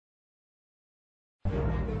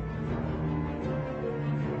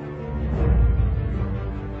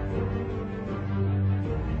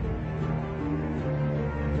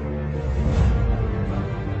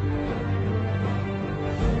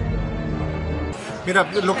Mira,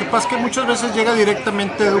 lo que pasa es que muchas veces llega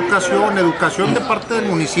directamente educación de parte del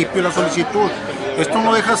municipio, la solicitud. Esto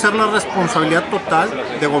no deja de ser la responsabilidad total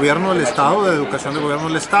de gobierno del Estado, de educación del gobierno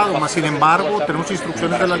del Estado. Más sin embargo, tenemos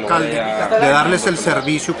instrucciones del alcalde de darles el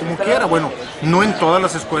servicio como quiera. Bueno, no en todas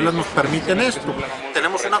las escuelas nos permiten esto.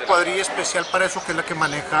 Tenemos una cuadrilla especial para eso, que es la que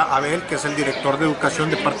maneja Abel, que es el director de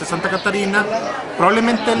educación de parte de Santa Catarina.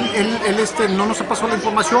 Probablemente él no nos ha pasado la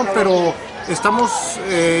información, pero estamos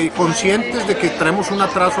conscientes de que traemos un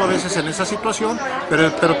atraso a veces en esa situación,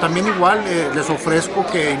 pero también igual les ofrezco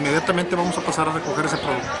que inmediatamente vamos a pasar a recoger ese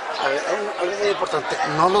producto. A ver, algo muy importante,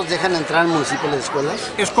 ¿no los dejan entrar al municipio las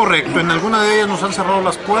escuelas? Es correcto, en alguna de ellas nos han cerrado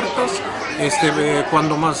las puertas,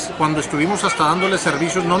 cuando estuvimos hasta dándoles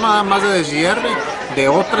servicios, no nada más de deshierve, de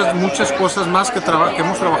otras muchas cosas más que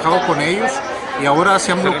hemos trabajado con ellos. Y ahora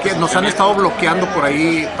nos han estado bloqueando por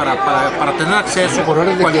ahí para tener acceso. ¿Por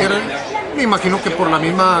orden de quién? Me imagino que por la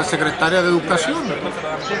misma secretaria de Educación.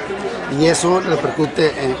 Y eso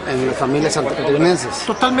repercute en las familias santacatarinenses.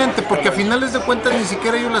 Totalmente, porque a finales de cuentas ni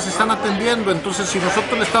siquiera ellos las están atendiendo. Entonces, si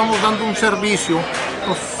nosotros le estamos dando un servicio,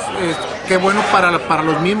 pues qué bueno para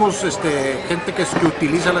los mismos gente que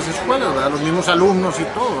utiliza las escuelas, ¿verdad? Los mismos alumnos y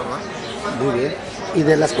todo, ¿verdad? Muy bien. ¿Y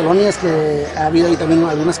de las colonias que ha habido ahí también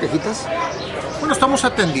algunas quejitas? Bueno, estamos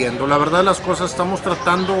atendiendo, la verdad de las cosas, estamos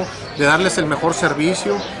tratando de darles el mejor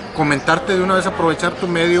servicio. Comentarte de una vez, aprovechar tu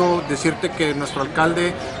medio, decirte que nuestro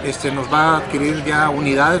alcalde nos va a adquirir ya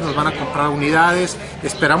unidades, nos van a comprar unidades.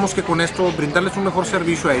 Esperamos que con esto brindarles un mejor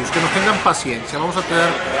servicio a ellos, que nos tengan paciencia, vamos a tener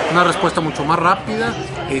una respuesta mucho más rápida,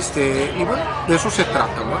 y bueno, de eso se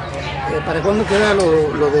trata, ¿no? ¿Para cuándo queda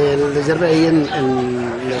lo del deshierve ahí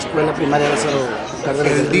en la escuela primaria de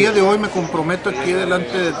Cardenas? El día de hoy me comprometo aquí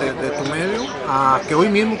delante de tu medio a que hoy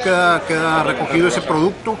mismo queda recogido ese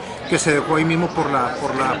producto que se dejó ahí mismo por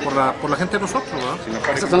la gente de nosotros,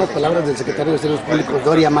 ¿verdad? Estas son las palabras del secretario de Servicios Públicos,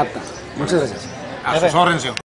 Doria Mata. Muchas gracias. A sus órdenes.